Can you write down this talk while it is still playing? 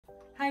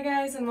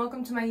Hi guys, and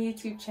welcome to my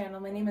YouTube channel.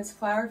 My name is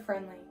Flower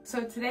Friendly.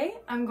 So today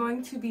I'm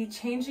going to be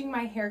changing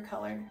my hair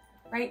color.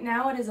 Right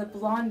now it is a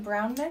blonde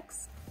brown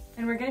mix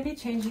and we're going to be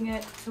changing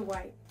it to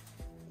white.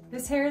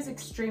 This hair is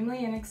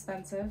extremely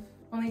inexpensive,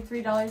 only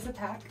 $3 a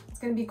pack. It's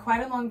going to be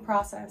quite a long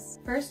process.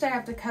 First I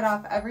have to cut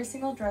off every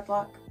single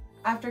dreadlock.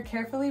 After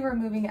carefully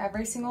removing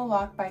every single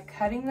lock by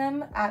cutting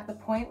them at the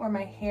point where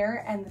my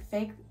hair and the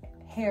fake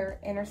hair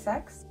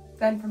intersects.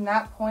 Then from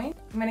that point,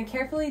 I'm going to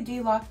carefully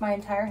de-lock my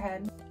entire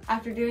head.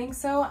 After doing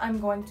so, I'm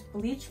going to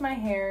bleach my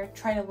hair,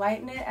 try to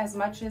lighten it as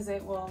much as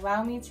it will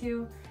allow me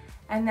to,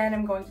 and then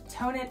I'm going to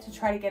tone it to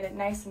try to get it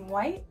nice and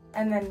white,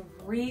 and then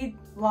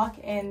re-lock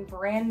in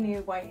brand new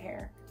white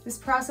hair. This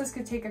process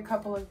could take a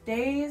couple of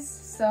days,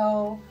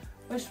 so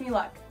wish me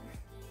luck.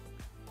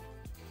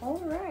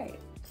 Alright,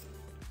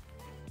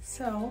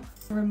 so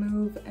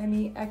remove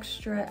any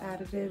extra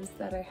additives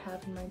that I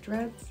have in my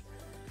dreads.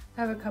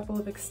 I have a couple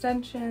of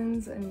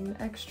extensions and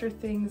extra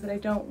things that I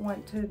don't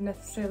want to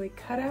necessarily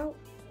cut out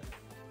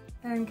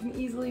and can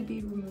easily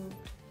be removed.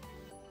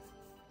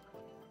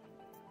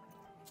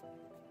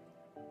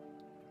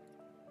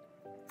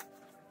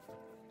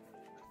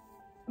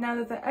 Now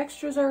that the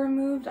extras are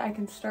removed, I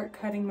can start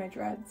cutting my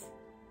dreads.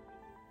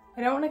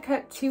 I don't want to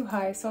cut too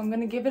high, so I'm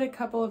going to give it a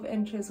couple of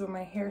inches where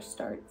my hair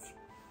starts.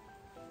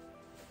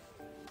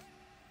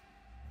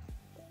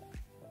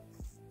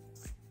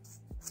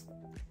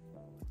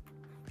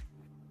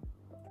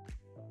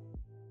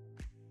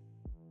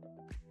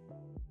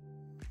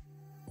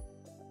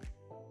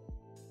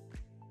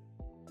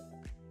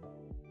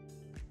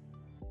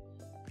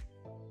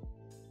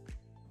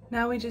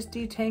 Now we just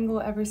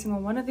detangle every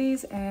single one of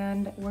these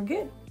and we're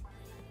good.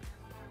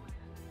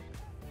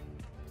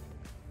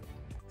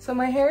 So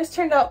my hair has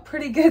turned out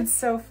pretty good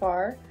so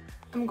far.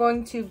 I'm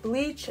going to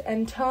bleach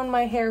and tone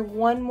my hair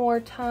one more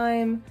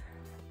time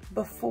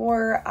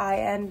before I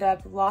end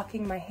up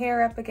locking my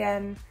hair up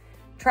again,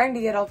 trying to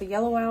get all the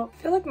yellow out.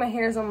 I feel like my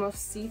hair is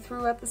almost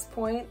see-through at this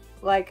point.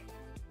 Like,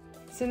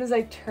 as soon as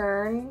I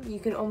turn, you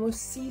can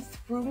almost see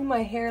through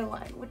my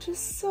hairline, which is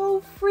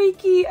so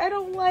freaky. I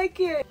don't like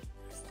it.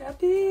 Stop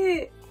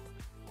it!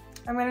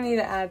 I'm gonna need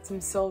to add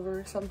some silver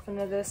or something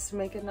to this to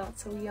make it not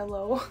so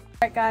yellow.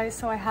 Alright guys,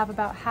 so I have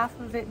about half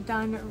of it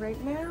done right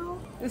now.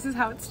 This is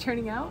how it's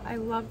turning out. I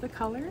love the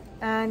color.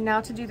 And now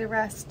to do the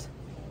rest.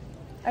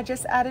 I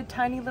just added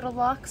tiny little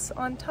locks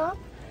on top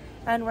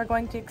and we're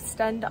going to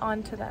extend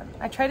onto them.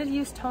 I tried to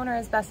use toner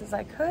as best as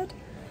I could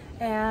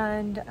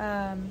and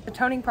the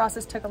toning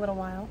process took a little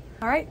while.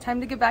 Alright, time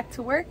to get back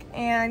to work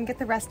and get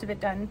the rest of it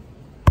done.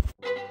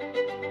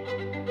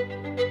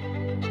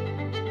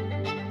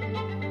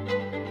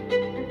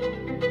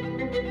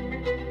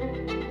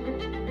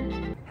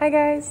 Hi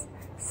guys,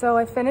 so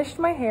I finished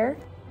my hair.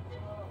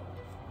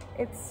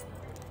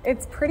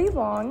 It's pretty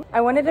long. I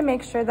wanted to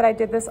make sure that I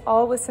did this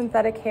all with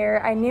synthetic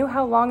hair. I knew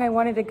how long I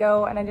wanted to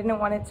go and I didn't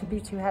want it to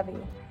be too heavy.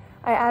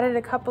 I added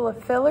a couple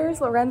of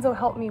fillers. Lorenzo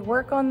helped me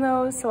work on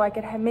those so I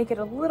could make it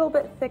a little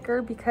bit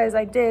thicker because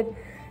I did,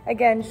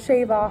 again,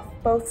 shave off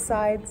both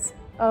sides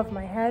of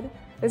my head.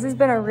 This has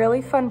been a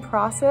really fun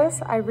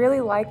process. I really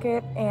like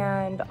it,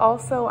 and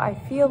also I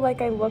feel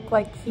like I look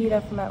like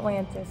Kita from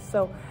Atlantis.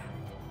 So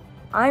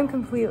I'm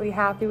completely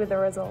happy with the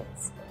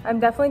results. I'm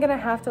definitely gonna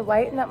have to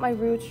lighten up my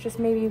roots just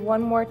maybe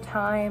one more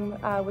time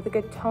with a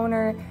good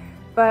toner.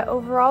 But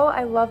overall,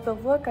 I love the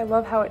look, I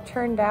love how it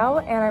turned out,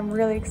 and I'm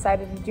really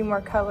excited to do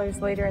more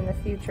colors later in the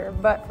future.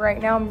 But for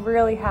right now, I'm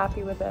really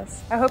happy with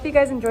this. I hope you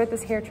guys enjoyed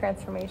this hair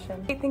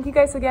transformation. Thank you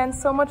guys again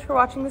so much for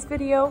watching this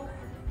video.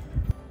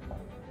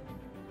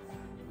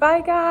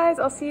 Bye guys,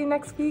 I'll see you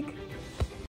next week.